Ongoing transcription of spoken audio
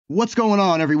What's going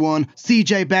on, everyone?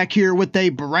 CJ back here with a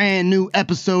brand new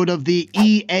episode of the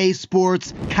EA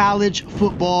Sports College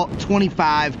Football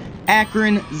 25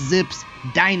 Akron Zips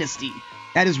Dynasty.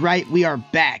 That is right, we are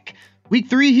back. Week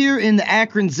 3 here in the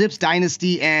Akron Zips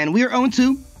Dynasty, and we are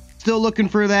 0-2. Still looking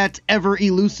for that ever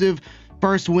elusive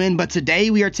first win, but today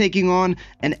we are taking on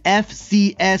an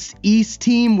FCS East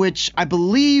team, which I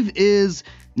believe is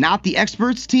not the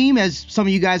experts team. As some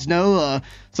of you guys know,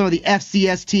 some of the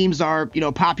FCS teams are,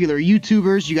 popular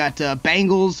YouTubers. You got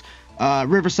Bengals,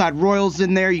 Riverside Royals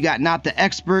in there. You got Not the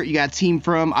Expert. You got a team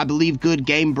from, I believe, Good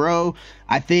Game Bro,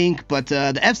 I think. But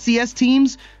the FCS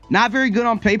teams, not very good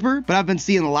on paper, but I've been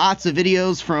seeing lots of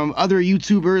videos from other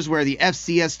YouTubers where the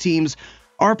FCS teams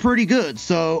are pretty good.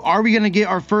 So are we going to get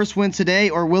our first win today,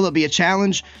 or will it be a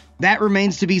challenge? That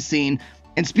remains to be seen.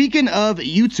 And speaking of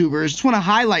YouTubers, just want to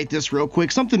highlight this real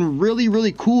quick. Something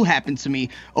really cool happened to me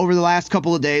over the last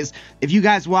couple of days. If you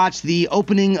guys watched the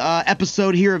opening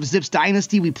episode here of Zips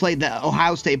Dynasty, we played the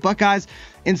Ohio State Buckeyes,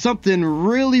 and something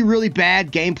really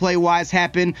bad gameplay-wise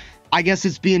happened. I guess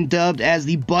it's being dubbed as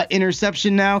the butt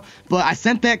interception now, but I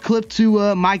sent that clip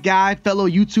to my guy, fellow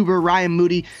YouTuber Ryan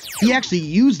Moody. He actually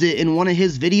used it in one of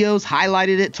his videos,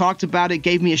 highlighted it, talked about it,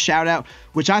 gave me a shout out,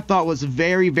 which I thought was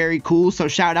very cool. So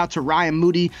shout out to Ryan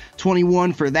Moody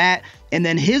 21 for that. And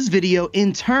then his video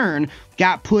in turn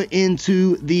got put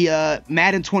into the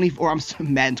Madden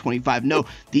 25, no,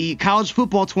 the College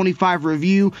Football 25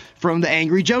 review from the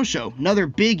Angry Joe Show. Another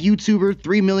big YouTuber,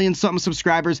 3 million something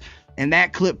subscribers. And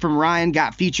that clip from Ryan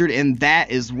got featured in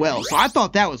that as well. So I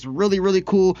thought that was really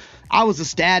cool. I was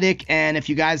ecstatic. And if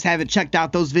you guys haven't checked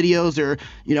out those videos, or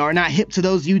are not hip to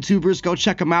those YouTubers, go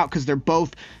check them out, because they're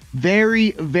both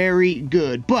very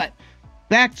good. But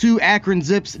back to Akron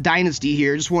Zips Dynasty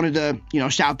here. Just wanted to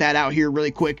shout that out here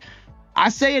really quick. I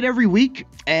say it every week,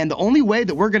 and the only way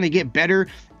that we're going to get better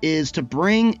is to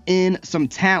bring in some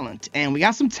talent. And we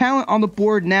got some talent on the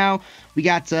board now. We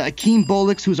got Akeem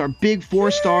Bolix, who's our big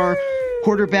 4-star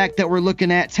quarterback that we're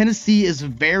looking at. Tennessee is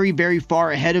very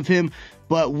far ahead of him,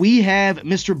 but we have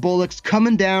Mr. Bolix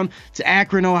coming down to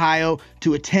Akron, Ohio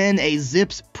to attend a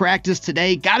Zips practice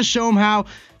today. Got to show him how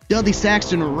Dudley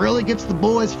Saxton really gets the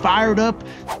boys fired up.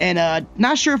 And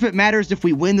not sure if it matters if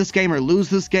we win this game or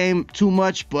lose this game too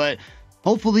much, but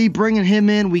hopefully bringing him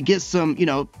in, we get some,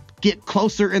 get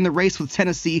closer in the race with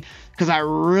Tennessee, because I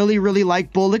really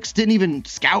like Bolix. Didn't even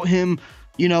scout him,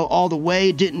 all the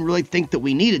way. Didn't really think that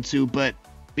we needed to, but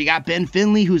we got Ben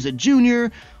Finley, who's a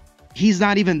junior. He's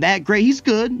not even that great. He's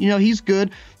good, he's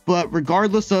good, but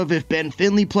regardless of if Ben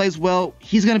Finley plays well,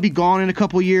 he's going to be gone in a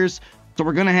couple years, so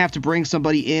we're going to have to bring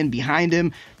somebody in behind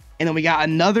him. And then we got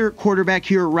another quarterback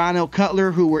here, Ronell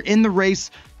Cutler, who were in the race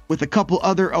with a couple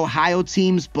other Ohio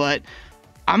teams, but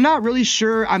I'm not really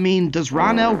sure. I mean, does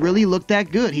Ronell really look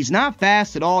that good? He's not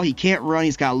fast at all. He can't run.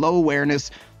 He's got low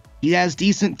awareness. He has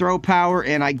decent throw power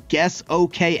and I guess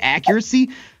okay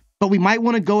accuracy. But we might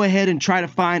want to go ahead and try to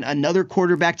find another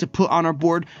quarterback to put on our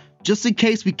board, just in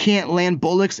case we can't land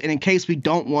Bolix and in case we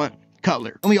don't want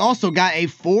Cutler. And we also got a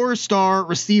 4-star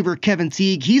receiver, Kevin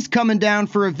Teague. He's coming down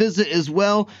for a visit as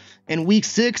well in week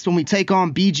 6 when we take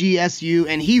on BGSU,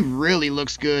 and he really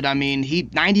looks good. I mean,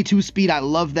 92 speed, I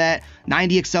love that.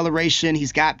 90 acceleration,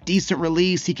 he's got decent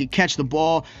release, he could catch the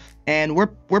ball, and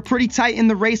we're pretty tight in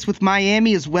the race with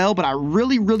Miami as well, but I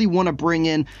really want to bring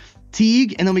in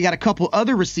Teague. And then we got a couple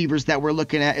other receivers that we're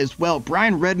looking at as well.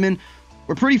 Brian Redmond,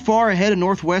 we're pretty far ahead of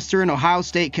Northwestern, Ohio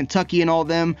State, Kentucky, and all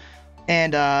them,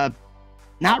 and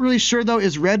not really sure though,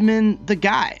 is Redmond the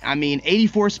guy? I mean,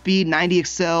 84 speed, 90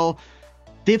 excel,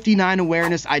 59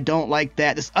 awareness, I don't like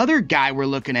that. This other guy we're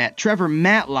looking at, Trevor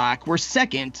Matlock, we're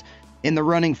second in the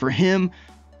running for him.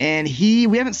 And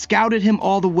we haven't scouted him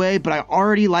all the way, but I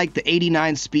already like the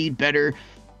 89 speed better.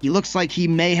 He looks like he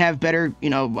may have better,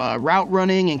 route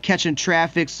running and catching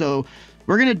traffic. So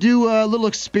we're going to do a little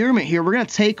experiment here. We're going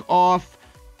to take off,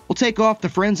 we'll take off the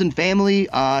friends and family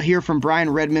here from Brian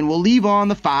Redmond. We'll leave on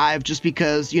the 5 just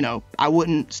because,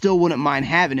 I still wouldn't mind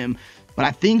having him. But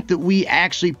I think that we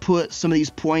actually put some of these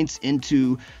points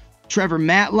into Trevor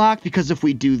Matlock, because if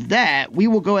we do that, we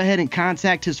will go ahead and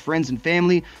contact his friends and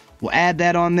family. We'll add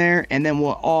that on there, and then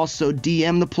we'll also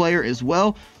DM the player as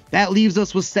well. That leaves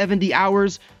us with 70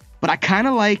 hours, but I kind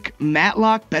of like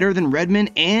Matlock better than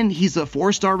Redmond, and he's a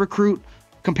 4-star recruit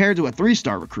compared to a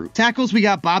 3-star recruit. Tackles, we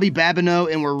got Bobby Babineau,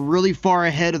 and we're really far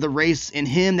ahead of the race in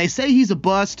him. They say he's a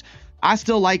bust. I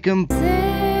still like him.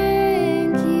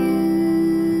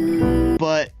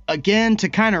 But again, to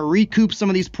kind of recoup some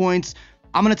of these points,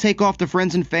 I'm going to take off the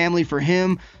friends and family for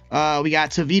him. We got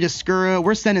Tavita Skura.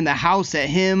 We're sending the house at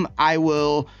him. I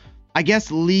will I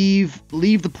guess leave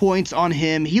the points on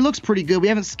him. He looks pretty good. We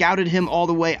haven't scouted him all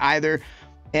the way either.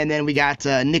 And then we got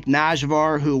Nick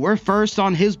Najvar, who we're first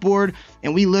on his board,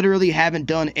 and we literally haven't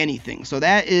done anything. So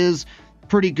that is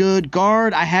pretty good.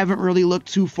 Guard, I haven't really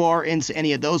looked too far into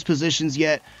any of those positions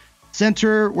yet.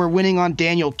 Center, we're winning on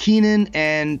Daniel Keenan,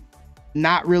 and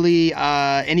not really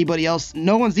anybody else.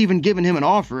 No one's even given him an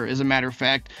offer, as a matter of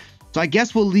fact. So I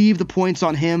guess we'll leave the points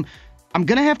on him. I'm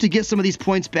going to have to get some of these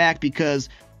points back because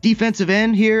defensive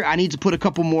end here, I need to put a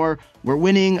couple more. We're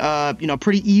winning,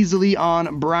 pretty easily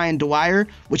on Brian Dwyer,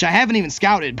 which I haven't even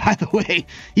scouted, by the way.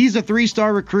 He's a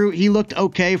 3-star recruit. He looked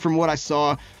okay from what I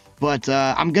saw, but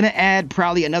I'm going to add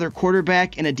probably another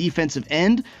quarterback and a defensive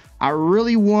end. I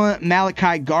really want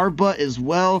Malachi Garbutt as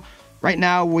well. Right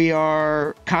now, we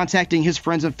are contacting his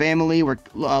friends and family. We're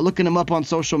looking him up on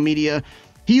social media.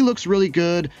 He looks really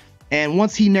good. And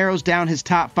once he narrows down his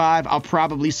top 5, I'll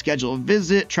probably schedule a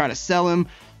visit, try to sell him.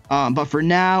 But for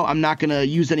now, I'm not going to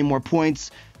use any more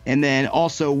points. And then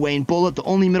also Wayne Bullitt, the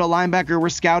only middle linebacker we're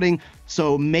scouting.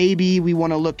 So maybe we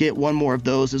want to look at one more of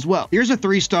those as well. Here's a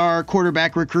 3-star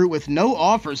quarterback recruit with no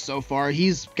offers so far.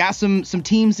 He's got some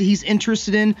teams that he's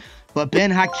interested in. But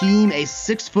Ben Hakeem, a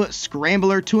 6-foot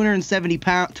scrambler,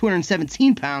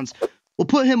 217 pounds. We'll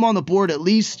put him on the board at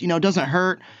least, doesn't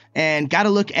hurt. And got to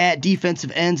look at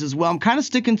defensive ends as well. I'm kind of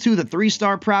sticking to the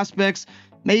 3-star prospects.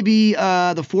 Maybe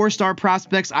the 4-star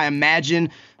prospects. I imagine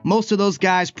most of those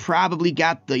guys probably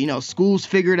got the, schools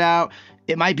figured out.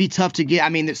 It might be tough to get. I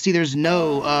mean, see, there's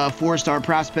no 4-star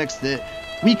prospects that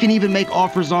we can even make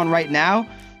offers on right now.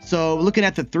 So looking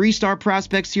at the 3-star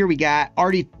prospects here, we got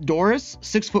Artie Doris,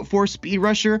 6'4" speed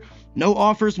rusher. No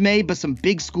offers made, but some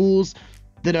big schools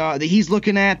that he's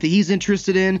looking at, that he's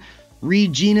interested in.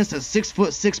 Reed Genus, a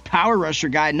 6'6" power rusher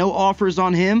guy. No offers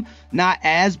on him. Not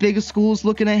as big a schools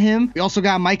looking at him. We also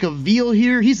got Micah Veal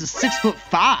here. He's a 6'5",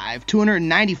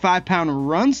 295-pound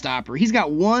run stopper. He's got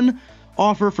one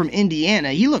offer from Indiana.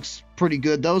 He looks pretty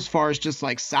good though, as far as just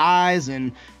like size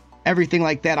and everything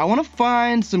like that. I want to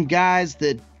find some guys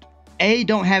that A,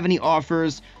 don't have any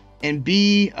offers, and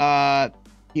B,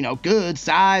 good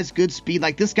size, good speed.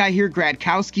 Like this guy here,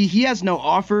 Gradkowski, he has no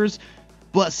offers,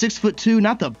 but 6'2",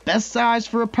 not the best size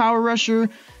for a power rusher.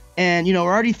 And, we're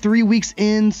already 3 weeks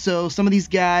in, so some of these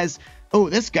guys... Oh,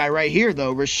 this guy right here,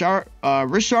 though, Richard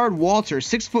Walter,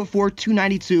 6'4",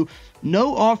 292.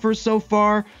 No offers so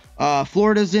far.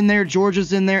 Florida's in there,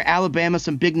 Georgia's in there, Alabama,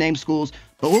 some big-name schools.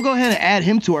 But we'll go ahead and add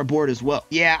him to our board as well.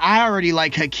 Yeah, I already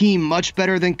like Hakeem much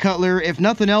better than Cutler, if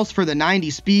nothing else for the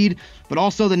 90 speed, but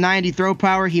also the 90 throw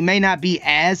power. He may not be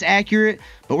as accurate,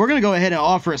 but we're going to go ahead and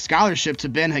offer a scholarship to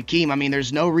Ben Hakeem. I mean,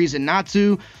 there's no reason not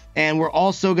to. And we're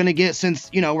also going to get,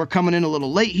 since, we're coming in a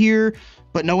little late here,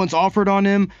 but no one's offered on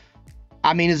him.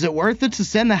 I mean, is it worth it to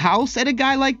send the house at a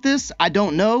guy like this? I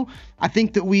don't know. I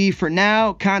think that we, for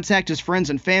now, contact his friends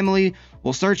and family.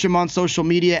 We'll search him on social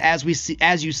media. As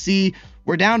you see,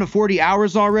 we're down to 40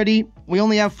 hours already. We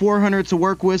only have 400 to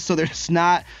work with, so there's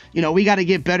not, we got to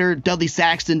get better. Dudley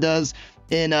Saxton does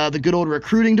in the good old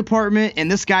recruiting department.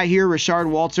 And this guy here, Richard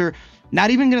Walter,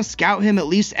 not even going to scout him, at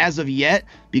least as of yet,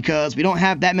 because we don't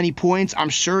have that many points. I'm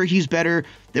sure he's better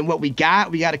than what we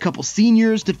got. We got a couple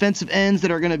seniors, defensive ends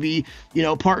that are going to be,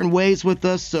 parting ways with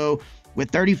us. So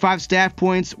with 35 staff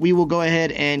points, we will go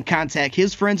ahead and contact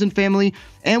his friends and family,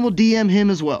 and we'll DM him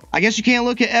as well. I guess you can't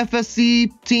look at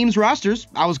FSC teams' rosters.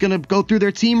 I was going to go through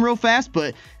their team real fast,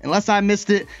 but unless I missed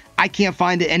it, I can't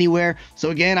find it anywhere. So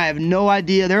again, I have no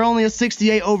idea. They're only a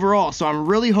 68 overall, so I'm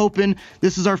really hoping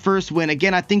this is our first win.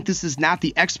 Again, I think this is not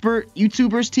the expert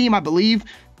YouTubers team, I believe.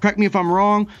 Correct me if I'm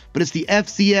wrong, but it's the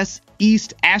FCS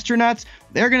East Astronauts.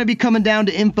 They're going to be coming down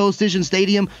to InfoCision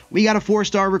Stadium. We got a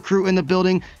 4-star recruit in the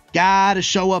building. Gotta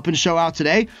show up and show out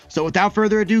today. So without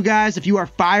further ado, guys, if you are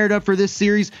fired up for this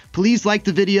series, please like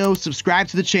the video, subscribe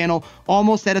to the channel.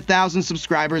 Almost at 1,000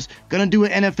 subscribers. Gonna do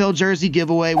an NFL jersey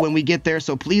giveaway when we get there,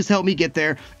 so please help me get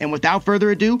there. And without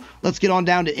further ado, let's get on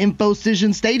down to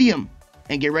InfoCision Stadium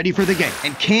and get ready for the game.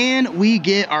 And can we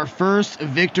get our first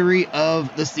victory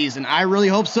of the season? I really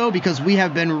hope so, because we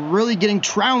have been really getting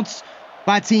trounced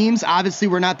by teams. Obviously,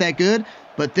 we're not that good,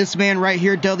 but this man right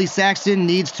here, Dudley Saxton,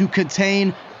 needs to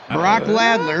contain Brock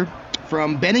Ladler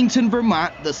from Bennington,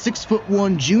 Vermont, the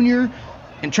 6'1" junior,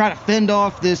 and try to fend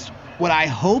off this, what I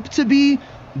hope to be,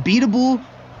 beatable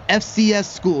FCS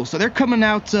school. So they're coming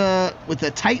out with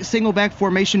a tight single back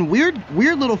formation. Weird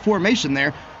little formation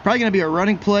there. Probably going to be a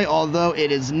running play, although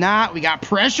it is not. We got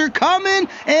pressure coming,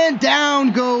 and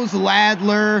down goes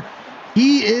Ladler.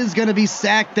 He is going to be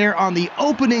sacked there on the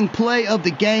opening play of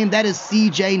the game. That is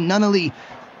CJ Nunnally,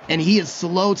 and he is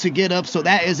slow to get up, so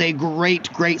that is a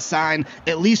great sign,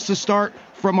 at least to start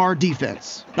from our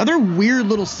defense. Another weird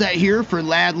little set here for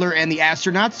Ladler and the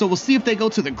Astronauts, so we'll see if they go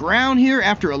to the ground here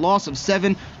after a loss of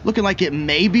 7. Looking like it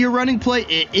may be a running play.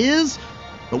 It is,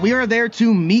 but we are there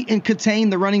to meet and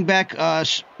contain the running back.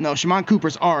 Shimon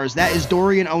Cooper's ours. That is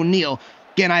Dorian O'Neal.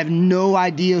 Again, I have no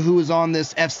idea who is on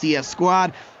this FCS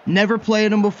squad. Never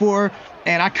played them before,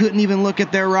 and I couldn't even look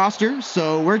at their roster,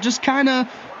 so we're just kind of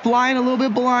flying a little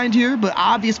bit blind here, but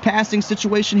obvious passing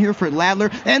situation here for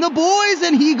Ladler and the boys,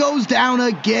 and he goes down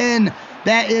again.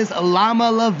 That is Lama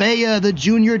Lavea, the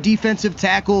junior defensive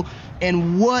tackle,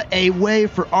 and what a way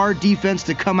for our defense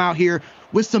to come out here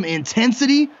with some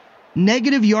intensity.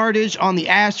 Negative yardage on the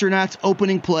Astronauts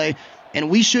opening play, and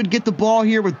we should get the ball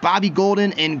here with Bobby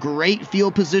Golden in great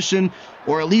field position,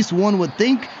 or at least one would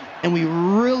think, and we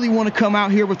really want to come out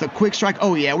here with a quick strike.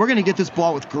 Oh yeah, we're going to get this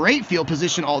ball with great field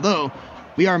position, although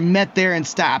we are met there and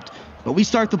stopped. But we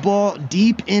start the ball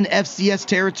deep in FCS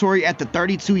territory at the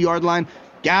 32-yard line.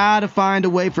 Gotta find a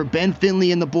way for Ben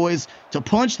Finley and the boys to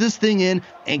punch this thing in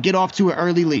and get off to an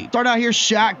early lead. Start out here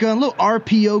shotgun, little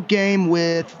RPO game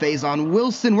with Faison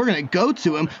Wilson. We're going to go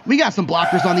to him. We got some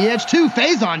blockers on the edge too.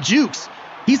 Faison jukes.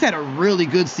 He's had a really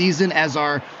good season as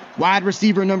our wide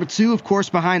receiver number 2, of course,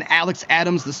 behind Alex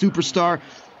Adams, the superstar.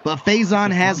 But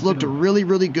Faison has looked really,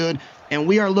 really good. And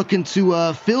we are looking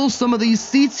to fill some of these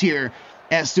seats here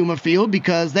at Suma Field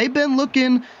because they've been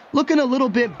looking a little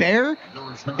bit bare.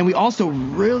 And we also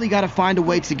really got to find a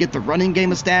way to get the running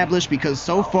game established because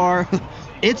so far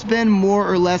it's been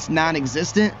more or less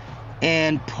non-existent.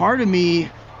 And part of me,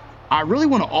 I really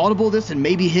want to audible this and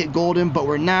maybe hit Golden, but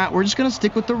we're not. We're just going to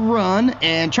stick with the run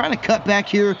and trying to cut back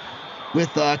here with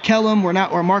Kellum.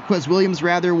 Or Marquez Williams,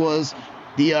 rather, was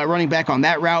the running back on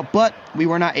that route, but we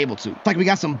were not able to. It's like we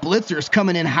got some blitzers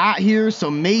coming in hot here, so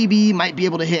maybe might be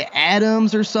able to hit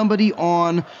Adams or somebody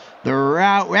on the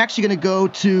route. We're actually going to go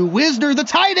to Wisner, the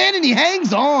tight end, and he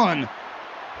hangs on.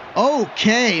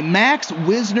 Okay, Max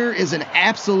Wisner is an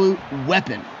absolute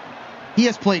weapon. He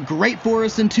has played great for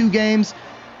us in 2 games,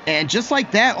 and just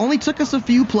like that, only took us a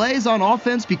few plays on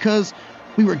offense because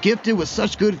we were gifted with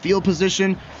such good field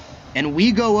position. And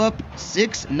we go up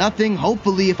 6-0.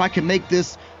 Hopefully, if I can make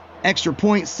this extra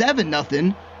point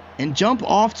 7-0 and jump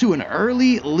off to an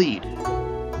early lead.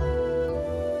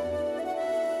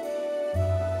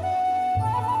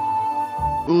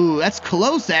 Ooh, that's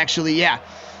close, actually. Yeah.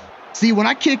 See, when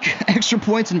I kick extra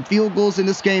points and field goals in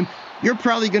this game, you're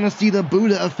probably going to see the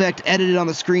Buddha effect edited on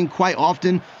the screen quite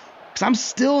often because I'm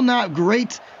still not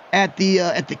great at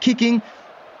the kicking.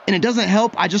 And it doesn't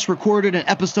help, I just recorded an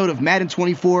episode of Madden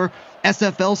 24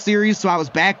 SFL series, so I was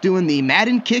back doing the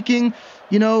Madden kicking,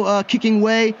 kicking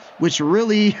way, which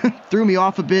really threw me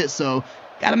off a bit, so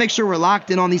got to make sure we're locked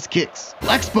in on these kicks.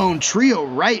 Flexbone Trio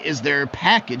right is their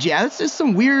package. Yeah, that's just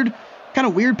some weird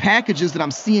packages that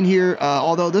I'm seeing here,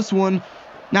 although this one,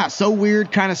 not so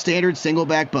weird, kind of standard single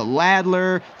back, but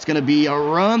Ladler, it's going to be a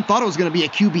run. Thought it was going to be a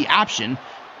QB option.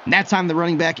 And that time the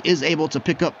running back is able to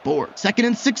pick up board. 2nd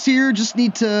and 6 here. Just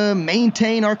need to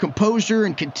maintain our composure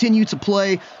and continue to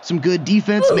play some good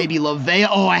defense. Maybe Lavea.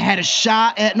 Oh, I had a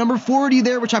shot at number 40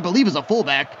 there, which I believe is a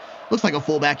fullback. Looks like a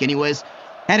fullback anyways.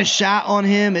 Had a shot on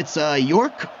him. It's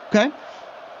York. Okay.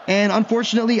 And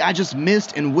unfortunately, I just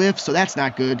missed and whiffed, so that's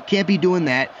not good. Can't be doing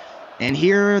that. And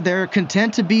here they're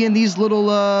content to be in these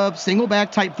little single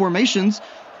back type formations.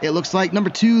 It looks like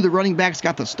number 2, the running back's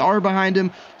got the star behind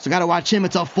him, so got to watch him.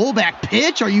 It's a fullback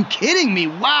pitch. Are you kidding me?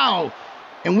 Wow.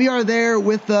 And we are there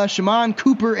with Shimon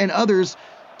Cooper and others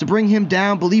to bring him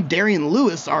down. Believe Darian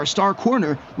Lewis, our star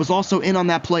corner, was also in on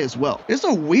that play as well. It's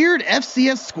a weird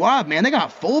FCS squad, man. They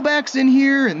got fullbacks in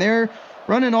here, and they're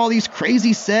running all these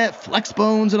crazy set flex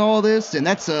bones and all this, and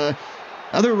that's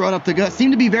other run up the gut.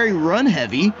 Seemed to be very run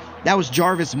heavy. That was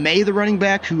Jarvis May, the running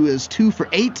back, who is 2 for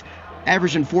 8.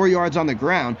 Averaging 4 yards on the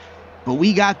ground, but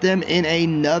we got them in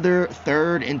another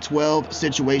 3rd and 12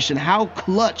 situation. How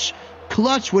clutch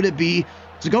would it be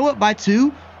to go up by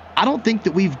 2? I don't think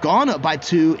that we've gone up by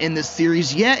 2 in this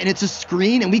series yet, and it's a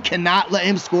screen, and we cannot let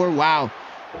him score. Wow.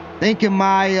 Thanking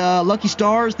my lucky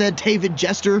stars that David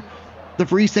Jester, the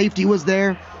free safety, was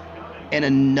there. And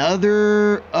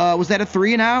another, was that a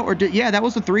 3 and out? Yeah, that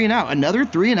was a 3 and out. Another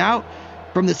 3 and out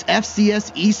from this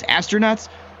FCS East Astronauts.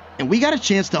 And we got a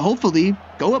chance to hopefully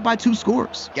go up by 2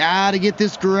 scores. Got to get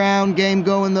this ground game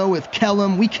going, though, with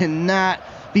Kellum. We cannot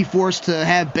be forced to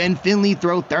have Ben Finley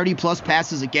throw 30-plus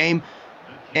passes a game.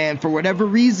 And for whatever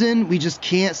reason, we just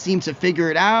can't seem to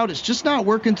figure it out. It's just not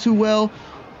working too well.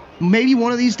 Maybe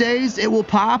one of these days it will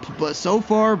pop. But so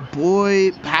far,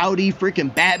 boy, howdy,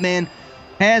 freaking Batman,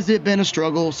 has it been a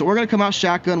struggle. So we're going to come out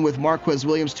shotgun with Marquez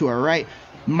Williams to our right.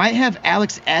 Might have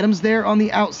Alex Adams there on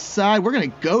the outside. We're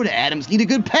going to go to Adams. Need a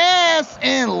good pass,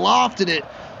 and lofted it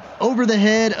over the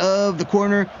head of the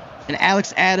corner. And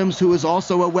Alex Adams, who is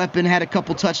also a weapon, had a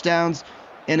couple touchdowns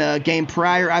in a game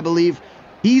prior, I believe.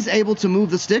 He's able to move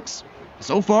the sticks.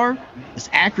 So far, this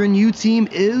Akron U team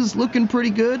is looking pretty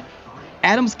good.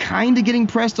 Adams kind of getting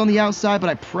pressed on the outside, but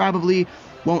I probably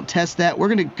won't test that. We're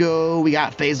going to go. We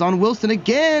got Faison Wilson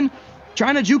again,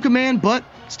 trying to juke a man, but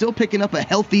still picking up a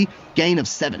healthy gain of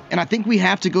 7. And I think we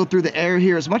have to go through the air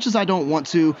here as much as I don't want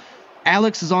to.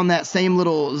 Alex is on that same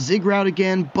little zig route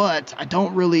again, but I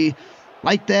don't really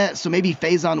like that. So maybe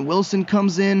Faison Wilson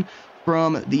comes in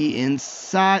from the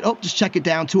inside. Oh, just check it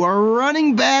down to our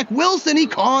running back. Wilson, he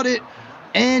caught it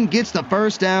and gets the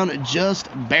first down just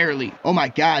barely. Oh my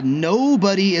God,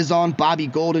 nobody is on Bobby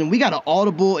Golden. We got to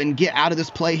audible and get out of this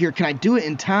play here. Can I do it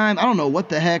in time? I don't know what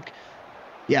the heck.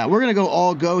 Yeah, we're going to go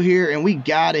all go here, and we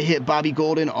got to hit Bobby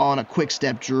Golden on a quick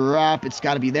step drop. It's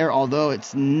got to be there, although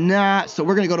it's not. So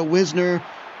we're going to go to Wisner.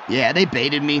 Yeah, they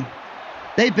baited me.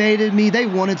 They baited me. They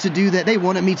wanted to do that. They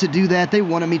wanted me to do that. They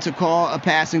wanted me to call a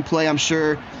passing play, I'm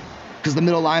sure, because the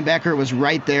middle linebacker was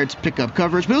right there to pick up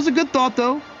coverage. But it was a good thought,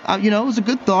 though. It was a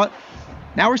good thought.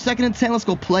 Now we're 2nd and 10. Let's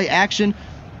go play action.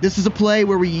 This is a play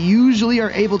where we usually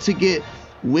are able to get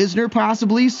Wisner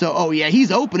possibly. So, oh yeah,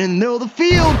 he's open in the middle of the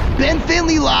field. Ben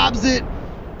Finley lobs it.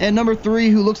 And number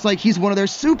 3, who looks like he's one of their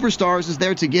superstars, is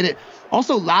there to get it.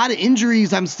 Also, a lot of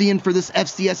injuries I'm seeing for this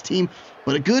FCS team,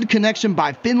 but a good connection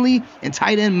by Finley and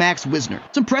tight end Max Wisner.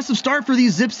 It's an impressive start for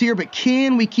these Zips here, but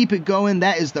can we keep it going?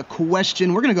 That is the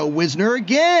question. We're going to go Wisner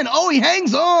again. Oh, he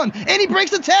hangs on, and he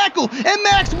breaks a tackle. And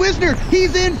Max Wisner,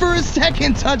 he's in for his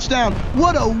 2nd touchdown.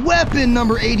 What a weapon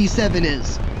number 87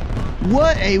 is.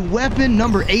 What a weapon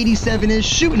number 87 is,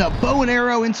 shooting a bow and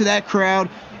arrow into that crowd.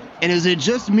 And is it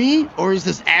just me, or is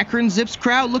this Akron Zips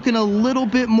crowd looking a little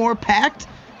bit more packed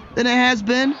than it has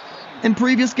been in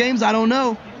previous games? I don't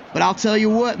know. But I'll tell you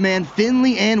what, man,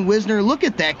 Finley and Wisner, look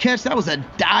at that catch. That was a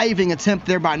diving attempt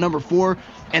there by number 4.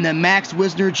 And then Max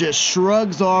Wisner just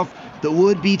shrugs off the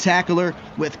would-be tackler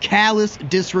with callous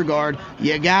disregard.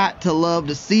 You got to love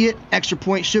to see it. Extra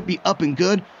point should be up and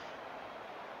good.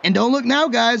 And don't look now,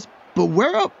 guys, but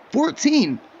we're up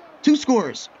 14. 2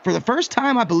 scores for the first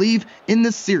time, I believe, in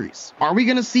this series. Are we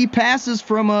going to see passes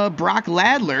from Brock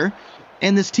Ladler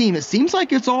and this team? It seems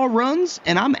like it's all runs,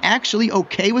 and I'm actually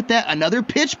okay with that. Another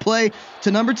pitch play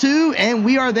to number 2, and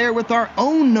we are there with our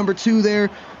own number 2 there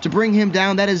to bring him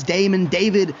down. That is Damon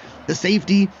David, the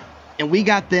safety, and we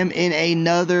got them in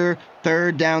another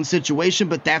 3rd down situation,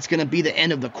 but that's going to be the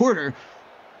end of the quarter.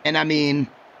 And I mean,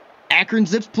 Akron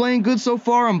Zips playing good so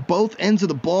far on both ends of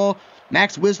the ball.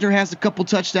 Max Wisner has a couple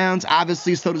touchdowns.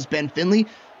 Obviously, so does Ben Finley.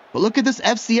 But look at this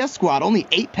FCS squad. Only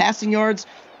 8 passing yards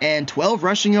and 12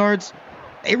 rushing yards.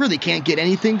 They really can't get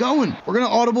anything going. We're going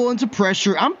to audible into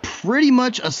pressure. I'm pretty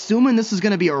much assuming this is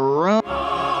going to be a run,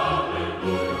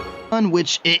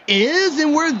 which it is,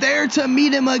 and we're there to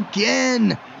meet him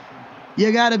again.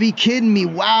 You got to be kidding me.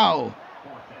 Wow.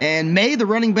 And May, the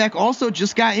running back, also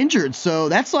just got injured. So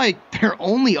that's like their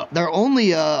only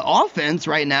offense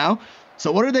right now.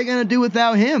 So what are they going to do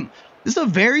without him? This is a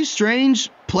very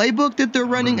strange playbook that they're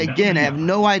running. Again, I have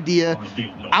no idea.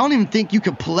 I don't even think you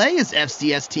could play as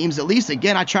FCS teams. At least,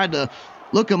 again, I tried to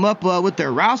look them up with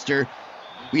their roster.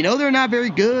 We know they're not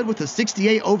very good with a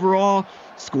 68 overall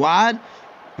squad.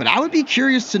 But I would be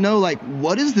curious to know, like,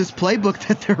 what is this playbook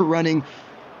that they're running?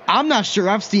 I'm not sure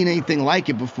I've seen anything like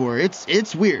it before.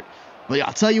 It's weird. But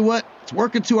I'll tell you what, it's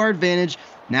working to our advantage.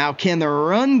 Now, can the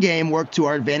run game work to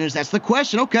our advantage? That's the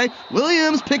question. Okay,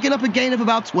 Williams picking up a gain of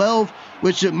about 12,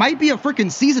 which might be a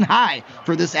freaking season high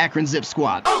for this Akron Zips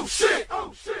squad. Oh, shit!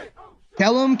 Oh, shit!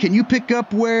 Kellum, can you pick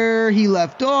up where he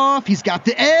left off? He's got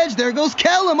the edge. There goes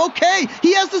Kellum. Okay,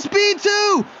 he has the speed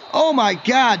too. Oh, my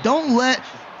God.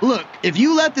 Look, if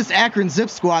you let this Akron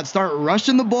Zips squad start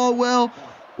rushing the ball well,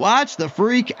 watch the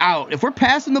freak out. If we're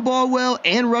passing the ball well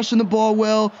and rushing the ball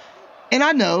well, and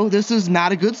I know this is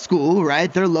not a good school,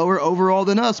 right? They're lower overall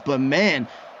than us, but man,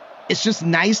 it's just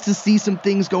nice to see some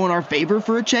things go in our favor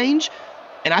for a change.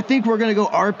 And I think we're going to go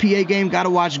RPA game. Got to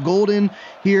watch Golden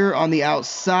here on the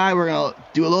outside. We're going to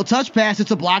do a little touch pass.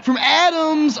 It's a block from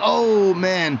Adams. Oh,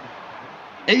 man.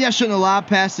 Maybe I shouldn't have lob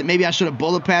passed it. Maybe I should have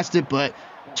bullet passed it, but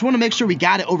just want to make sure we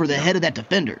got it over the head of that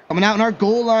defender. Coming out in our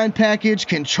goal line package.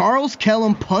 Can Charles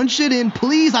Kellum punch it in,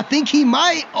 please? I think he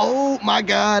might. Oh, my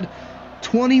God.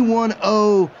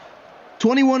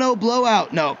 21-0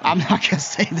 blowout. No, I'm not going to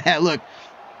say that. Look,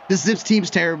 this Zips team's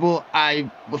terrible.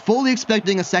 I was fully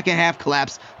expecting a second half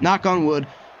collapse, knock on wood,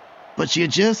 but you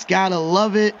just got to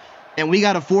love it. And we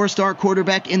got a 4-star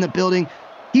quarterback in the building.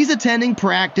 He's attending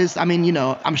practice. I mean, you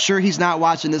know, I'm sure he's not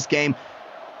watching this game.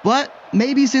 But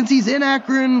maybe since he's in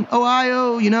Akron,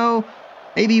 Ohio, you know,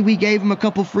 maybe we gave him a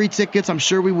couple free tickets. I'm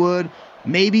sure we would.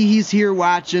 Maybe he's here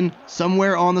watching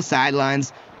somewhere on the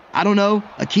sidelines. I don't know.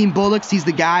 Akeem Bullocks, he's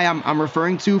the guy I'm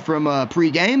referring to from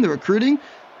pregame, the recruiting.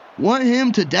 Want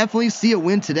him to definitely see a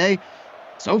win today.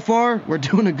 So far, we're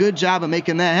doing a good job of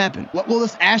making that happen. What will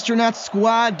this Astronauts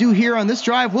squad do here on this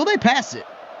drive? Will they pass it?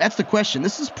 That's the question.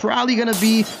 This is probably going to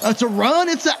be it's a run.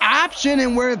 It's an option,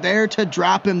 and we're there to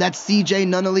drop him. That's CJ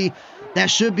Nunnally. That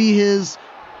should be his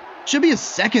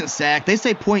second sack. They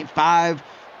say 0.5.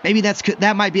 Maybe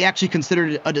that might be actually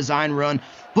considered a design run.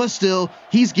 But still,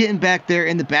 he's getting back there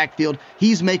in the backfield.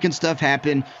 He's making stuff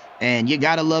happen, and you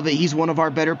got to love it. He's one of our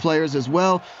better players as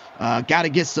well. Got to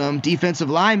get some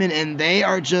defensive linemen, and they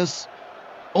are just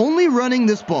only running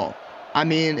this ball. I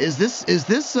mean, is this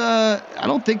I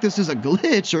don't think this is a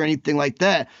glitch or anything like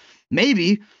that.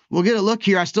 Maybe we'll get a look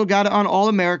here. I still got it on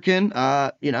All-American,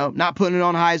 you know, not putting it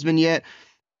on Heisman yet.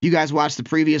 You guys watched the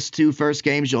previous two first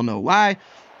games, you'll know why.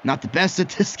 Not the best at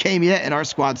this game yet, and our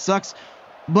squad sucks.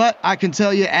 But I can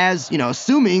tell you, as, you know,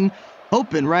 assuming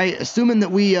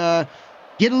that we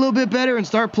get a little bit better and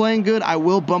start playing good, I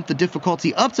will bump the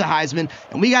difficulty up to Heisman,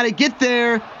 and we got to get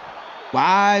there.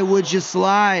 Why would you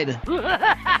slide?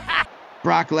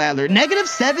 Brock Ladler, negative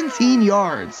 17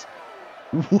 yards.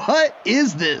 What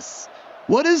is this?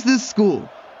 What is this school?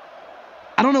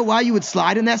 I don't know why you would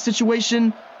slide in that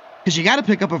situation, because you got to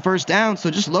pick up a first down,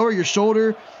 so just lower your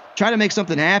shoulder, try to make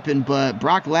something happen. But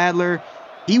Brock Ladler,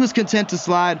 he was content to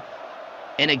slide.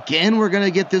 And again, we're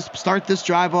going to start this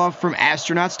drive off from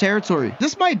Astronauts territory.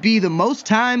 This might be the most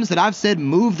times that I've said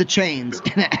move the chains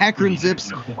in Akron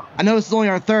Zips. I know this is only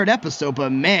our third episode,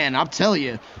 but man, I'll tell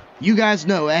you, you guys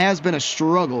know it has been a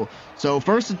struggle. So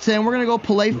 1st and 10, we're going to go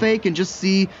play fake and just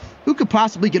see who could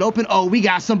possibly get open. Oh, we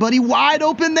got somebody wide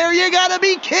open there. You got to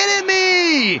be kidding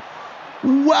me.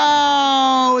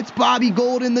 Wow, it's Bobby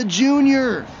Golden, the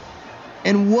junior.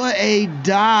 And what a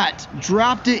dot.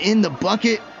 Dropped it in the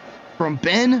bucket from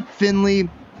Ben Finley.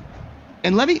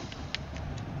 And let me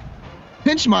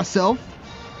pinch myself,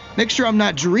 make sure I'm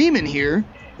not dreaming here.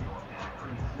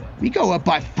 We go up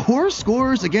by 4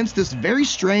 scores against this very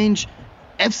strange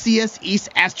FCS East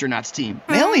Astronauts team.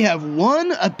 They only have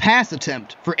one pass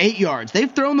attempt for 8 yards.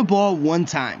 They've thrown the ball 1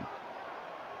 time.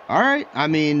 All right, I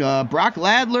mean, Brock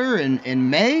Ladler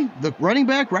and May, the running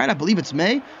back, right? I believe it's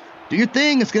May. Do your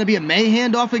thing. It's going to be a May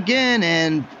handoff again,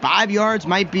 and 5 yards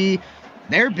might be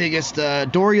their biggest.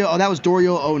 Dorio, oh, that was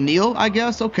Dorio O'Neal, I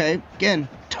guess. Okay, again,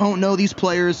 don't know these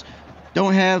players.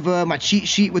 Don't have my cheat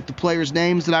sheet with the players'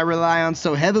 names that I rely on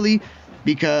so heavily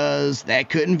because that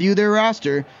couldn't view their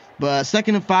roster. But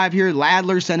 2nd and 5 here,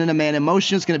 Ladler sending a man in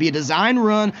motion. It's going to be a design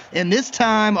run, and this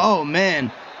time, oh,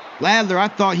 man, Ladler, I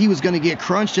thought he was going to get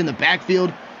crunched in the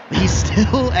backfield. He's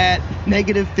still at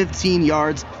negative 15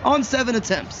 yards on 7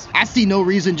 attempts. I see no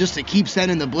reason just to keep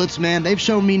sending the blitz, man. They've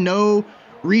shown me no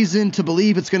reason to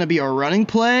believe it's going to be a running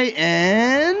play,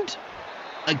 and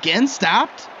again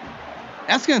stopped.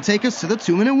 That's going to take us to the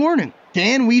 2-minute warning.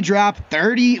 Can we drop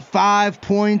 35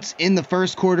 points in the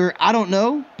first quarter? I don't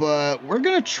know, but we're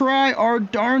going to try our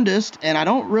darndest, and I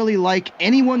don't really like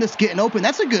anyone that's getting open.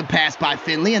 That's a good pass by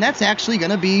Finley, and that's actually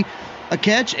going to be a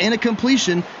catch and a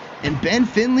completion, and Ben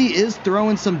Finley is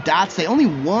throwing some dots. They only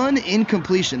 1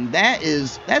 incompletion.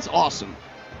 That's awesome.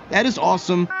 That is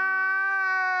awesome.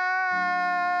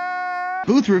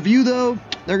 Booth review, though,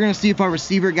 they're going to see if our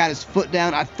receiver got his foot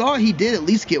down. I thought he did at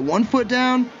least get 1 foot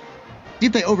down. See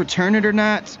if they overturn it or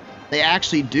not. They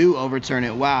actually do overturn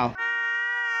it. Wow.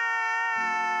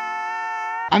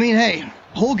 I mean, hey,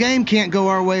 whole game can't go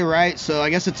our way, right? So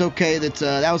I guess it's okay that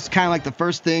that was kind of like the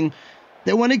first thing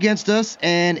that went against us,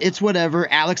 and it's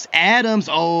whatever. Alex Adams,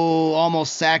 oh,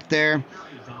 almost sacked there.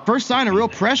 First sign of real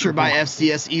pressure by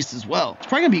FCS East as well. It's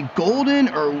probably going to be Golden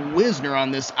or Wisner on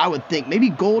this, I would think. Maybe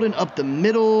Golden up the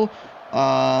middle.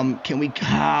 Can we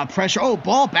pressure? Oh,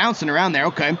 ball bouncing around there.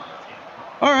 Okay.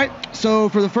 All right, so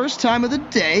for the first time of the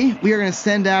day, we are going to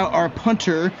send out our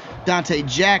punter, Dante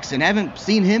Jackson. Haven't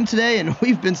seen him today, and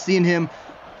we've been seeing him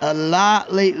a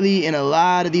lot lately in a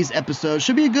lot of these episodes.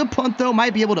 Should be a good punt, though.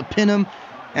 Might be able to pin him.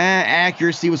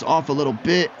 Accuracy was off a little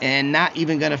bit, and not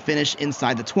even going to finish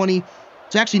inside the 20.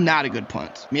 It's actually not a good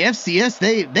punt. I mean, FCS,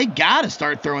 they got to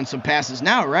start throwing some passes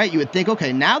now, right? You would think,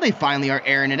 okay, now they finally are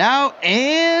airing it out,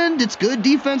 and it's good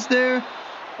defense there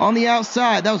on the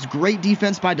outside. That was great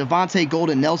defense by Devontae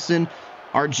Golden Nelson,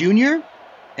 our junior.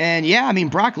 And yeah, I mean,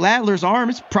 Brock Ladler's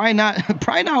arm is probably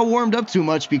not warmed up too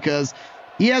much because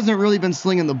he hasn't really been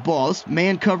slinging the ball. This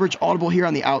man coverage audible here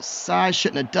on the outside.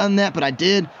 Shouldn't have done that, but I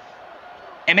did.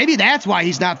 And maybe that's why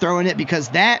he's not throwing it, because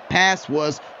that pass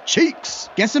was cheeks.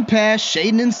 Guessing pass,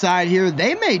 shading inside here.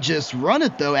 They may just run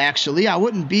it, though, actually. I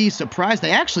wouldn't be surprised.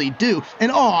 They actually do.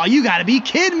 And, oh, you got to be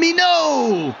kidding me.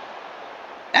 No!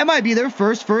 That might be their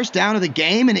first down of the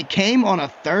game, and it came on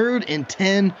a 3rd and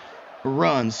 10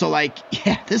 run. So, like,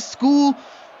 yeah, this school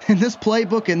and this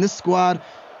playbook and this squad,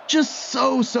 just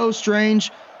so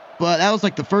strange. But that was,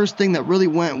 like, the first thing that really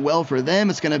went well for them.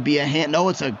 It's going to be a hand. No,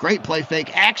 it's a great play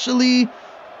fake. Actually,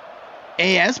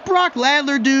 yeah, it's Brock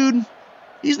Ladler, dude.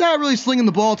 He's not really slinging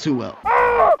the ball too well.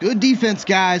 Good defense,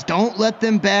 guys. Don't let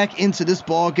them back into this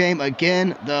ball game.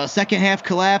 Again, the second half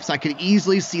collapse. I could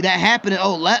easily see that happening.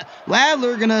 Oh,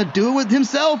 Ladler gonna do it with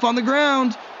himself on the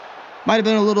ground. Might have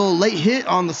been a little late hit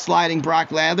on the sliding Brock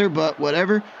Ladler, but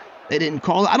whatever. They didn't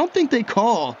call it. I don't think they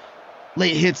call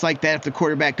late hits like that if the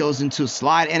quarterback goes into a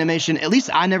slide animation. At least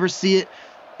I never see it.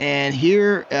 And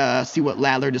here, see what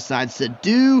Ladler decides to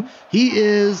do. He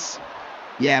is...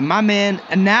 yeah, my man.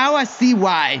 And now I see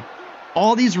why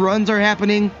all these runs are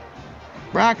happening.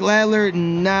 Brock Ladler,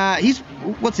 nah, he's,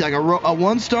 what's he, like a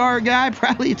 1-star guy?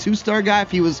 Probably a 2-star guy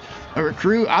if he was a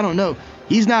recruit. I don't know.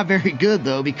 He's not very good,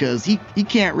 though, because he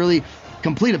can't really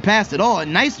complete a pass at all.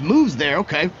 And nice moves there.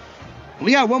 Okay.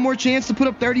 We got one more chance to put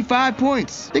up 35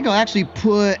 points. I think I'll actually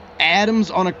put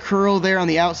Adams on a curl there on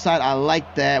the outside. I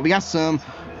like that. We got some...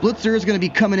 blitzer is going to be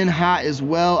coming in hot as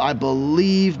well, I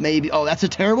believe. Maybe. Oh, that's a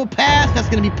terrible pass. That's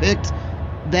going to be picked.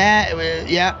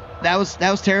 Yeah, that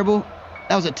was terrible.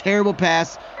 That was a terrible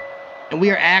pass. And we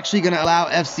are actually going to allow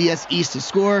FCS East to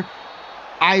score.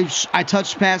 I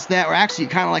touched past that, or actually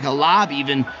kind of like a lob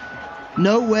even.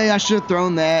 No way I should have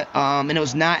thrown that. And it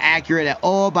was not accurate at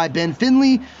all by Ben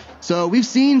Finley. So we've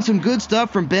seen some good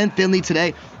stuff from Ben Finley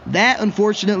today. That,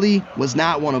 unfortunately, was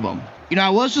not one of them. You know,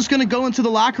 I was just going to go into the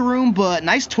locker room, but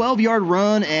nice 12-yard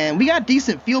run, and we got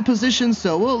decent field position,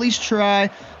 so we'll at least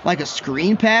try like a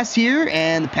screen pass here,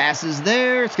 and the pass is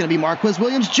there. It's going to be Marquez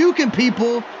Williams juking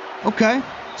people. Okay,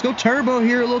 let's go turbo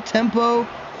here, a little tempo,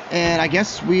 and I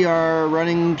guess we are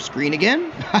running screen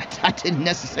again. I didn't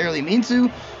necessarily mean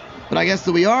to, but I guess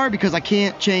that we are, because I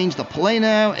can't change the play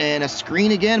now, and a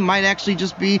screen again might actually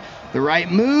just be the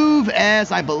right move,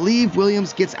 as I believe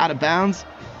Williams gets out of bounds.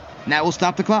 Now we'll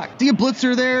stop the clock. See a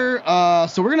blitzer there.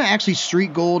 So we're going to actually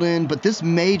streak Golden, but this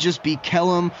may just be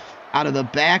Kellum out of the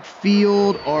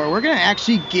backfield, or we're going to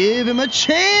actually give him a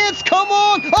chance. Come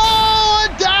on. Oh,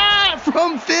 a dot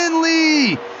from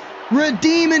Finley.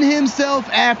 Redeeming himself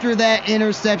after that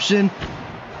interception.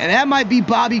 And that might be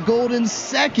Bobby Golden's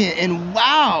second. And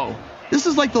wow, this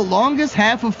is like the longest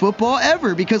half of football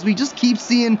ever, because we just keep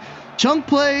seeing chunk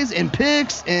plays and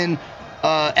picks and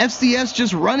FCS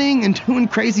just running and doing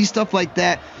crazy stuff like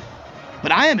that.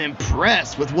 But I am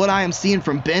impressed with what I am seeing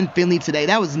from Ben Finley today.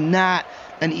 That was not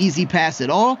an easy pass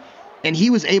at all, and he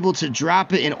was able to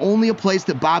drop it in only a place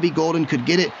that Bobby Golden could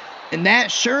get it, and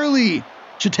that surely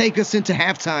should take us into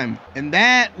halftime. And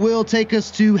that will take us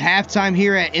to halftime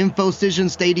here at Infocision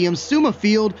Stadium, Summa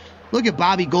Field. Look at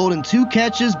Bobby Golden, 2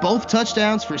 catches, both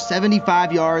touchdowns for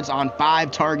 75 yards on 5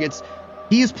 targets.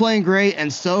 He is playing great,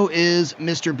 and so is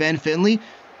Mr. Ben Finley.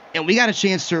 And we got a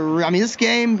chance to, I mean, this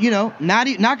game, you know, not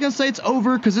going to say it's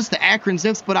over because it's the Akron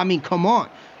Zips, but I mean, come on.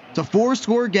 It's a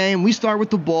 4-score game. We start with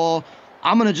the ball.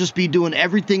 I'm going to just be doing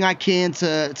everything I can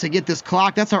to get this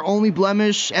clock. That's our only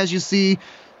blemish, as you see,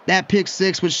 that pick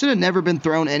 6, which should have never been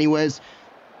thrown anyways.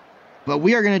 But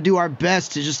we are going to do our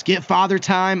best to just get father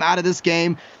time out of this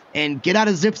game and get out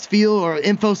of Zips Field or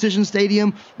Infocision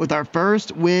Stadium with our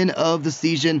first win of the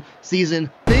season.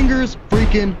 Fingers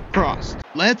freaking crossed.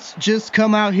 Let's just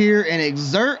come out here and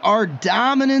exert our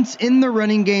dominance in the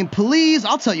running game, please.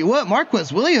 I'll tell you what,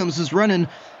 Marquez Williams is running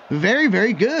very,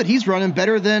 very good. He's running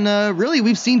better than really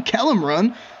we've seen Kellum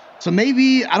run. So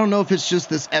maybe, I don't know if it's just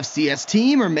this FCS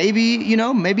team, or maybe, you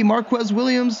know, maybe Marquez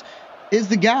Williams is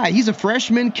the guy. He's a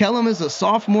freshman. Kellum is a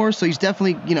sophomore, so he's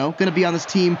definitely, you know, going to be on this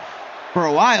team for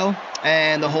a while.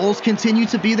 And the holes continue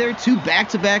to be there. 2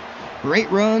 back-to-back great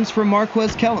runs from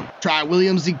Marquez Kellum. Try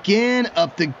Williams again,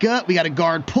 up the gut. We got a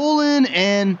guard pulling,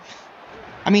 and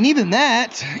I mean, even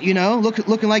that, you know,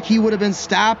 looking like he would have been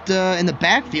stopped in the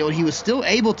backfield. He was still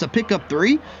able to pick up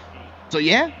 3. So,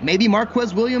 yeah, maybe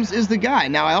Marquez Williams is the guy.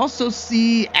 Now, I also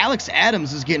see Alex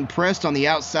Adams is getting pressed on the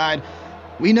outside.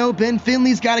 We know Ben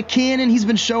Finley's got a cannon. He's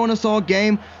been showing us all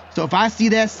game. So, if I see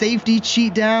that safety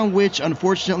cheat down, which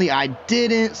unfortunately I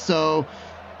didn't. So,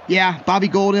 yeah, Bobby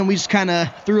Golden, we just kind of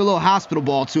threw a little hospital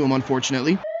ball to him,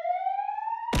 unfortunately.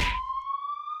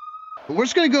 But we're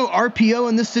just going to go RPO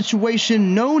in this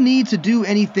situation. No need to do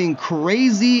anything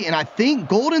crazy. And I think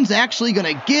Golden's actually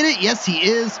going to get it. Yes, he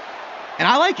is. And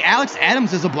I like Alex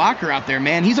Adams as a blocker out there,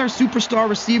 man. He's our superstar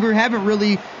receiver. Haven't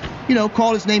really,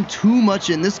 called his name too much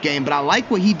in this game, but I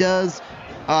like what he does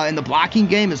in the blocking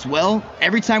game as well.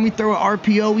 Every time we throw an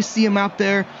RPO, we see him out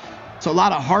there. So a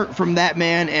lot of heart from that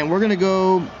man. And we're going to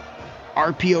go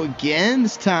RPO again.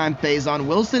 This time Faison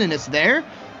Wilson, and it's there.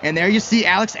 And there you see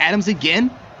Alex Adams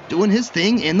again doing his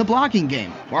thing in the blocking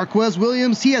game. Marquez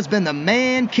Williams, he has been the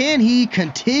man. Can he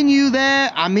continue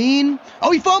that? I mean, oh,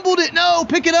 he fumbled it. No,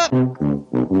 pick it up.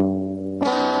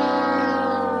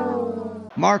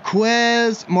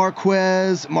 Marquez.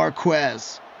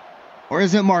 Or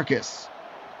is it Marcus?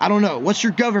 I don't know. What's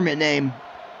your government name?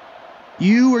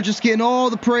 You are just getting all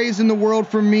the praise in the world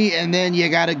from me, and then you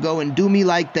got to go and do me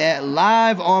like that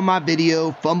live on my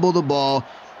video, fumble the ball,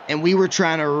 and we were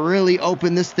trying to really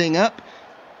open this thing up.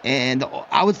 And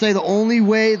I would say the only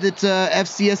way that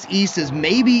FCS East is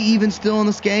maybe even still in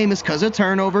this game is because of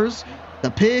turnovers, the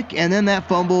pick, and then that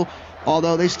fumble.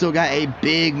 Although they still got a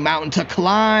big mountain to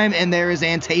climb, and there is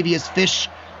Antavius Fish,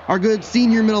 our good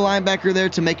senior middle linebacker there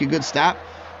to make a good stop.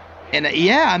 And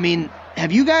yeah, I mean,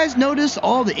 have you guys noticed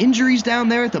all the injuries down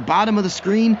there at the bottom of the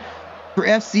screen for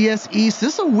FCS East?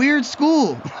 This is a weird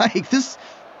school. Like, this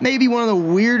may be one of the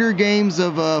weirder games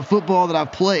of football that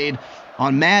I've played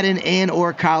on Madden and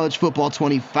or College Football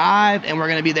 25, and we're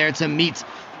going to be there to meet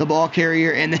the ball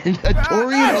carrier and then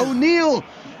Torian O'Neal.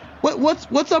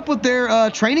 What's up with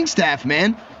their training staff,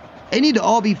 man? They need to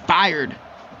all be fired.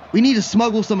 We need to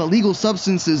smuggle some illegal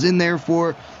substances in there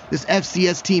for this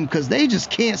FCS team because they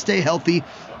just can't stay healthy.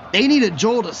 They need a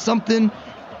jolt of something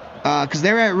because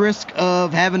they're at risk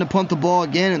of having to punt the ball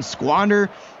again and squander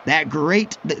that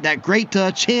great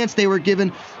chance they were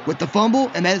given with the fumble,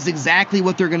 and that is exactly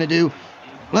what they're going to do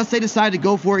unless they decide to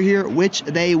go for it here, which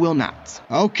they will not.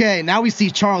 Okay, now we see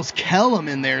Charles Kellum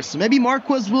in there, so maybe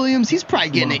Marquez Williams, he's probably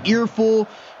getting an earful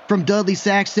from Dudley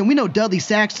Saxton. We know Dudley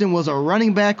Saxton was a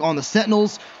running back on the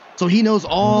Sentinels, so he knows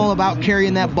all about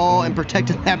carrying that ball and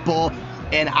protecting that ball,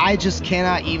 and I just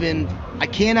cannot even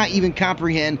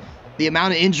comprehend the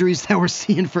amount of injuries that we're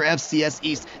seeing for FCS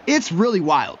East. It's really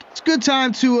wild. It's a good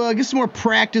time to get some more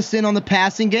practice in on the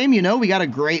passing game. We got a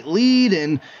great lead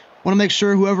and want to make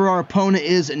sure whoever our opponent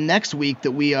is next week that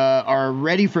we are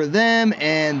ready for them.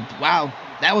 And wow,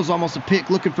 that was almost a pick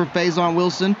looking for Faison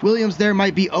Wilson. Williams there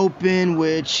might be open,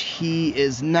 which he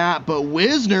is not, but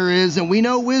Wisner is, and we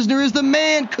know Wisner is the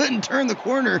man. Couldn't turn the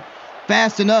corner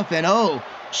fast enough, and oh,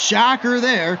 shocker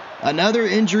there. Another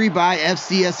injury by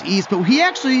FCS East, but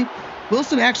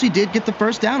Wilson actually did get the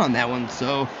first down on that one.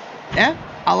 So, yeah,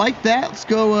 I like that. Let's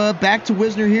go back to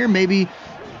Wisner here. Maybe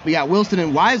we got Wilson,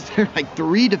 and why is there like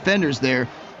 3 defenders there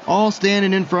all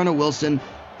standing in front of Wilson?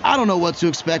 I don't know what to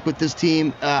expect with this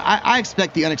team. I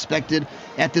expect the unexpected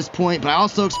at this point, but I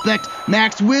also expect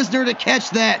Max Wisner to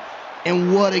catch that,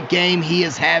 and what a game he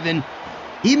is having.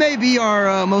 He may be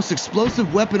our most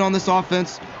explosive weapon on this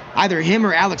offense. Either him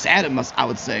or Alex Adams, I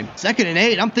would say. 2nd and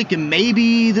 8. I'm thinking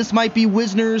maybe this might be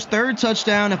Wisner's 3rd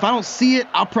touchdown. If I don't see it,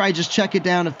 I'll probably just check it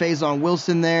down to Faison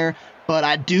Wilson there. But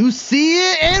I do see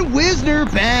it, and Wisner,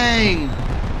 bang!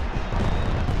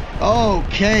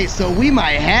 Okay, so we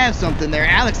might have something there.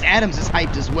 Alex Adams is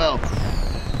hyped as well.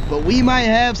 But we might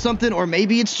have something, or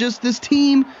maybe it's just this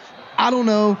team. I don't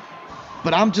know.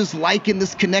 But I'm just liking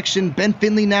this connection. Ben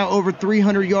Finley now over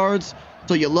 300 yards.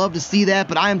 So you love to see that,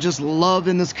 but I am just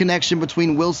loving this connection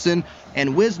between Wilson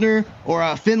and Wisner,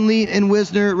 or Finley and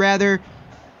Wisner, rather.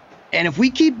 And if we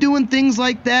keep doing things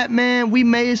like that, man, we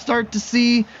may start to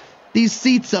see these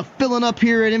seats filling up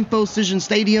here at InfoCision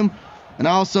Stadium. And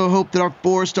I also hope that our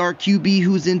 4-star QB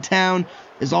who's in town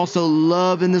is also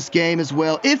loving this game as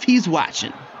well, if he's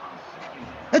watching.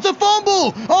 It's a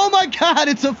fumble! Oh my God,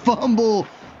 it's a fumble!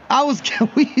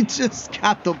 We just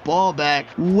got the ball back.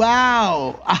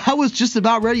 Wow. I was just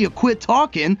about ready to quit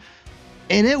talking,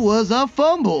 and it was a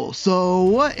fumble. So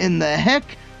what in the heck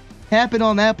happened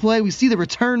on that play? We see the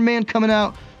return man coming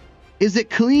out. Is it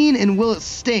clean, and will it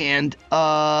stand?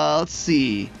 Let's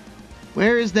see.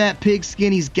 Where is that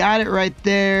pigskin? He's got it right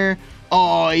there.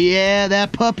 Oh, yeah,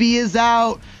 that puppy is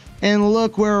out. And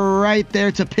look, we're right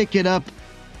there to pick it up.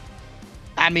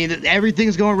 I mean,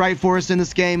 everything's going right for us in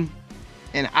this game,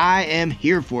 and I am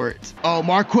here for it. Oh,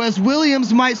 Marquez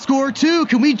Williams might score too.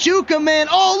 Can we juke him, man?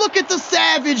 Oh, look at the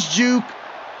savage juke.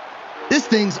 This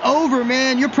thing's over,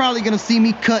 man. You're probably going to see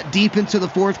me cut deep into the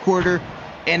 4th quarter.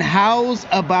 And how's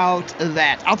about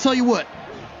that? I'll tell you what.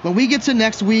 When we get to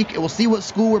next week, and we'll see what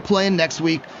school we're playing next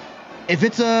week. If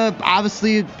it's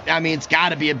obviously, I mean, it's got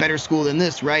to be a better school than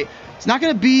this, right? It's not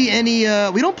going to be any,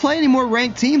 we don't play any more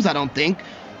ranked teams, I don't think.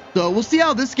 So we'll see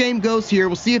how this game goes here.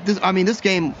 We'll see if this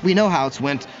game, we know how it's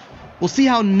went. We'll see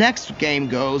how next game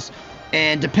goes.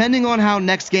 And depending on how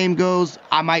next game goes,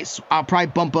 I'll probably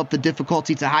bump up the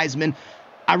difficulty to Heisman.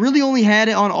 I really only had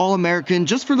it on All-American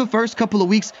just for the first couple of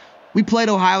weeks. We played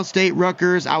Ohio State,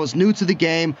 Rutgers. I was new to the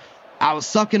game. I was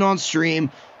sucking on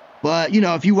stream. But, you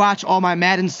know, if you watch all my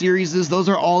Madden series, those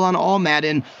are all on All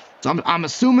Madden. So I'm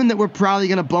assuming that we're probably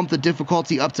going to bump the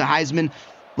difficulty up to Heisman.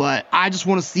 But I just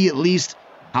want to see at least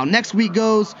how next week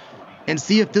goes and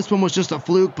see if this one was just a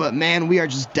fluke. But, man, we are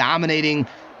just dominating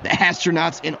the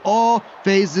astronauts in all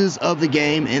phases of the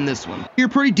game in this one. You're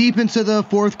pretty deep into the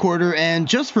fourth quarter, and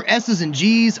just for S's and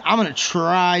G's, I'm going to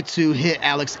try to hit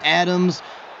Alex Adams.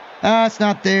 It's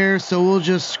not there, so we'll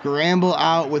just scramble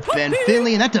out with Ben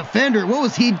Finley. And that defender, what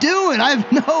was he doing? I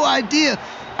have no idea.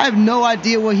 I have no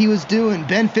idea what he was doing.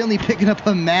 Ben Finley picking up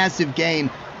a massive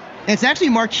gain. And it's actually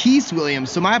Marquise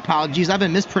Williams, so my apologies. I've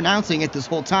been mispronouncing it this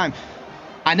whole time.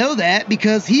 I know that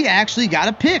because he actually got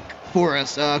a pick for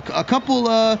us a couple,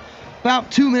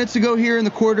 about 2 minutes ago here in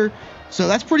the quarter. So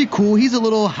that's pretty cool. He's a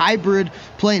little hybrid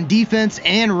playing defense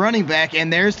and running back.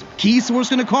 And there's Keese. We're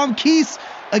just going to call him Keese.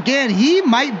 Again, he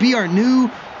might be our new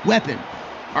weapon,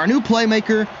 our new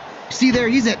playmaker. See there,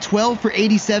 he's at 12 for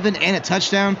 87 and a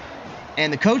touchdown.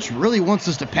 And the coach really wants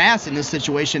us to pass in this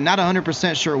situation. Not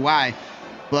 100% sure why.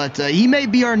 But he may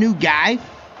be our new guy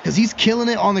because he's killing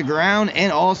it on the ground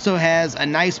and also has a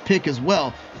nice pick as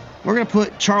well. We're going to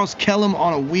put Charles Kellum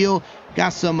on a wheel.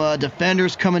 Got some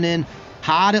defenders coming in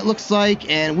hot, it looks like.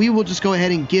 And we will just go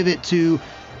ahead and give it to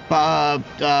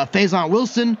Faison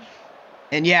Wilson.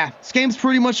 And yeah, this game's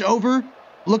pretty much over.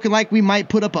 Looking like we might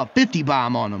put up a 50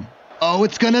 bomb on them. Oh,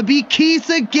 it's going to be Keese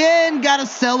again. Got to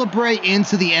celebrate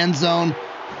into the end zone.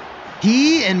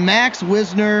 He and Max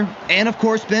Wisner and, of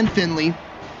course, Ben Finley,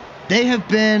 they have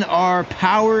been our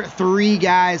power 3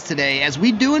 guys today, as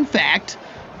we do, in fact.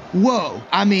 Whoa,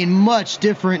 I mean, much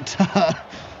different.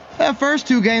 The first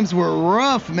 2 games were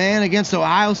rough, man, against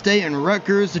Ohio State and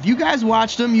Rutgers. If you guys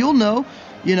watched them, you'll know,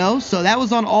 so that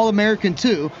was on All-American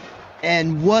too.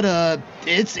 And what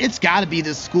it's got to be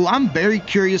this school. I'm very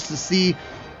curious to see.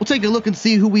 We'll take a look and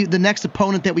see who the next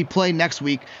opponent that we play next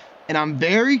week. And I'm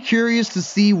very curious to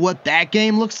see what that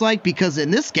game looks like, because in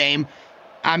this game,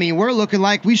 I mean, we're looking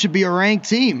like we should be a ranked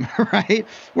team, right?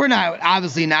 We're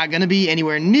obviously not going to be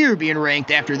anywhere near being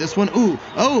ranked after this one. Ooh.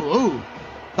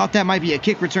 Thought that might be a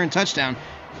kick return touchdown.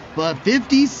 But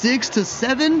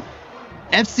 56-7,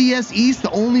 FCS East,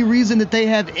 the only reason that they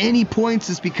have any points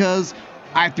is because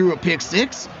I threw a pick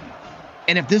 6.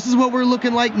 And if this is what we're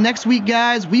looking like next week,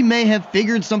 guys, we may have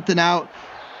figured something out.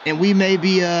 And we may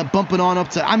be bumping on up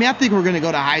to, I think we're going to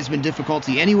go to Heisman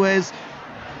difficulty anyways.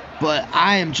 But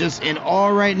I am just in awe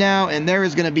right now, and there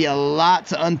is going to be a lot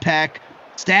to unpack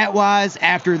stat-wise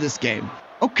after this game.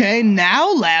 Okay,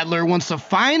 now Ladler wants to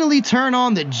finally turn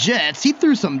on the Jets. He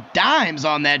threw some dimes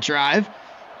on that drive.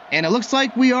 And it looks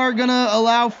like we are going to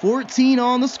allow 14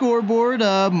 on the scoreboard.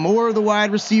 More of the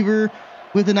wide receiver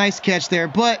with a nice catch there.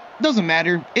 But doesn't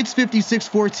matter. It's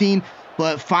 56-14.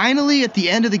 But finally, at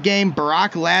the end of the game,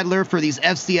 Barack Ladler for these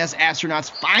FCS astronauts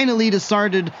finally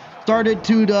started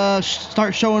to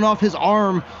start showing off his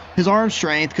arm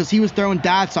strength, because he was throwing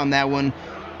dots on that one.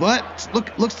 But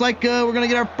looks like we're going to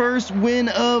get our first win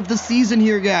of the season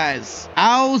here, guys.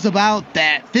 How's about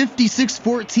that?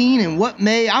 56-14, and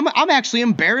I'm actually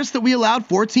embarrassed that we allowed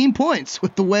 14 points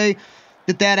with the way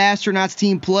that Astronauts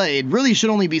team played. Really should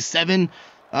only be 7,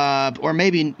 or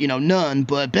maybe, none.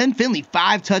 But Ben Finley,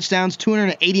 5 touchdowns,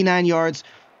 289 yards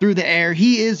through the air.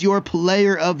 He is your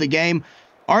player of the game.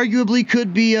 Arguably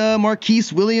could be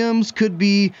Marquise Williams, could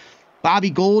be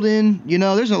Bobby Golden.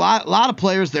 There's a lot of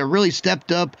players that really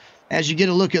stepped up as you get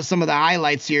a look at some of the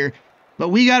highlights here. But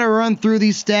we got to run through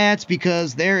these stats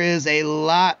because there is a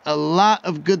lot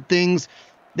of good things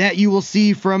that you will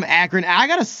see from Akron. I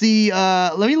got to see,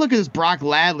 let me look at this Brock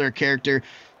Ladler character.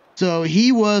 So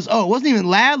he was, it wasn't even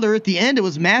Ladler at the end. It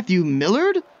was Matthew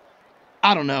Millard?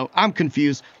 I don't know. I'm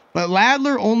confused. But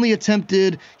Ladler only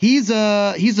attempted, he's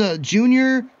a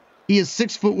junior. He is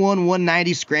 6'1",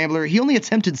 190 scrambler. He only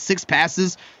attempted 6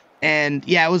 passes. And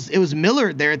yeah, it was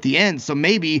Millard there at the end. So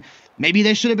maybe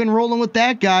they should have been rolling with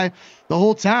that guy the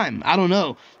whole time. I don't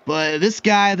know. But this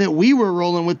guy that we were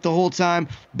rolling with the whole time,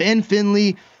 Ben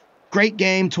Finley, great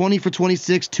game, 20 for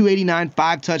 26, 289,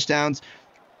 5 touchdowns.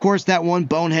 Of course, that one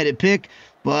boneheaded pick.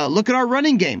 But look at our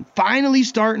running game. Finally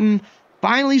starting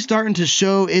to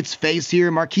show its face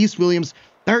here. Marquise Williams,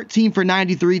 13 for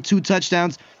 93, 2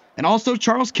 touchdowns. And also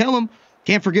Charles Kellum,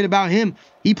 can't forget about him.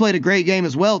 He played a great game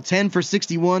as well, 10 for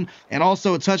 61, and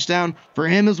also a touchdown for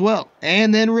him as well.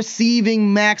 And then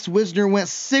receiving, Max Wisner went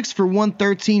 6 for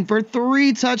 113 for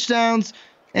 3 touchdowns.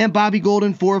 And Bobby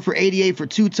Golden, 4 for 88 for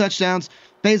 2 touchdowns.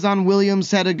 Faison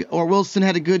Wilson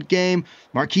had a good game.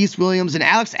 Marquise Williams and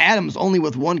Alex Adams only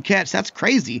with 1 catch. That's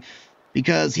crazy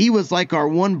because he was like our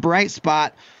one bright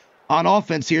spot on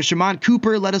offense here. Shimon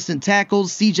Cooper led us in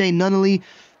tackles. CJ Nunnally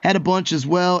had a bunch as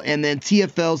well. And then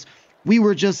TFLs, we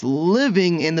were just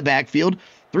living in the backfield.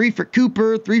 3 for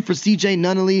Cooper, 3 for CJ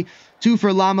Nunnally, 2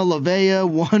 for Lama Lavea,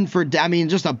 1 for,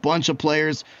 just a bunch of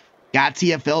players got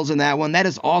TFLs in that one. That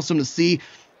is awesome to see.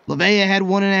 Lavea had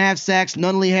 1.5 sacks.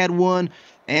 Nunnally had 1.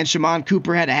 And Shimon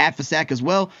Cooper had a 0.5 sack as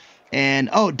well. And,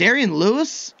 Darian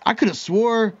Lewis, I could have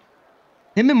swore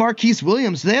him and Marquise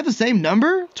Williams, do they have the same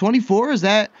number? 24? Is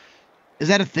that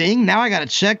a thing? Now I got to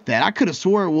check that. I could have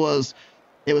swore it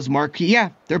was Marquise.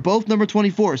 Yeah, they're both number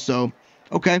 24. So,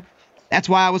 okay. That's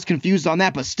why I was confused on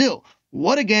that. But still,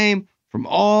 what a game from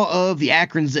all of the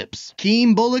Akron Zips.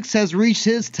 Keem Bullocks has reached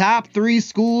his top 3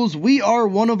 schools. We are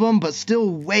one of them, but still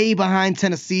way behind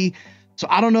Tennessee. So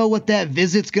I don't know what that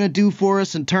visit's going to do for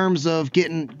us in terms of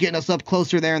getting us up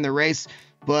closer there in the race.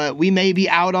 But we may be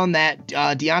out on that.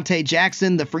 Deontay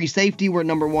Jackson, the free safety, we're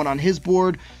number 1 on his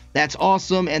board. That's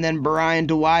awesome. And then Brian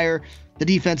Dwyer, the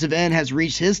defensive end, has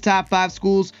reached his top 5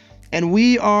 schools. And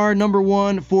we are number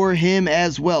 1 for him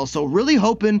as well. So really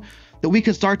hoping that we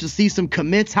can start to see some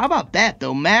commits. How about that,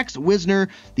 though? Max Wisner,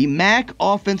 the MAC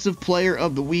Offensive Player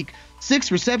of the Week.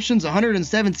 6 receptions,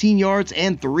 117 yards,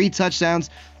 and 3 touchdowns.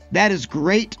 That is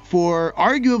great for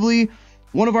arguably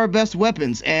one of our best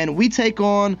weapons. And we take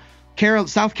on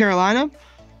South Carolina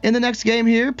in the next game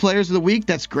here. Players of the Week,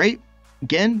 that's great.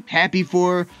 Again, happy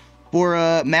for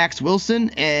Max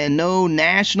Wilson, and no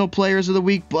National Players of the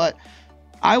Week, but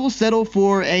I will settle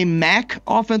for a MAC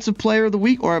Offensive Player of the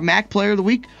Week or a MAC Player of the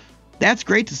Week. That's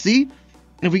great to see. And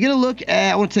if we get a look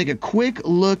at, I want to take a quick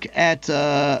look at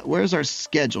where's our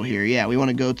schedule here. Yeah, we want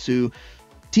to go to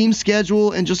team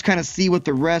schedule and just kind of see what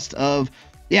the rest of,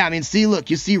 see,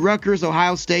 look, you see Rutgers,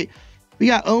 Ohio State. We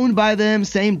got owned by them,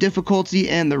 same difficulty,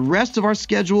 and the rest of our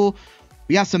schedule,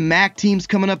 we got some MAC teams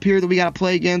coming up here that we got to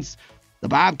play against, the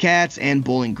Bobcats and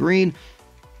Bowling Green.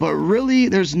 But really,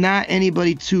 there's not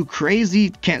anybody too crazy.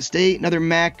 Kent State, another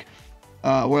MAC.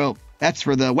 That's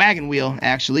for the wagon wheel,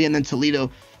 actually, and then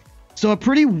Toledo. So a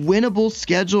pretty winnable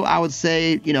schedule, I would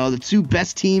say. The 2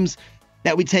 best teams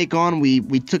that we take on,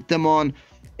 we took them on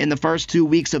in the first 2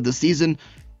 weeks of the season.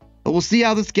 But we'll see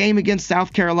how this game against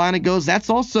South Carolina goes. That's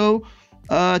also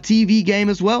a TV game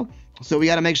as well. So we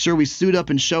got to make sure we suit up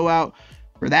and show out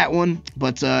for that one.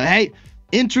 But, hey,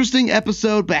 interesting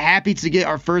episode, but happy to get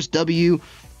our first W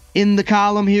in the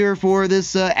column here for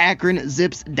this Akron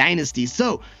Zips Dynasty.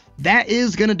 So that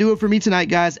is going to do it for me tonight,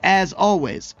 guys. As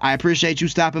always, I appreciate you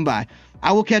stopping by.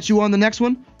 I will catch you on the next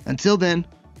one. Until then,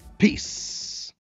 peace.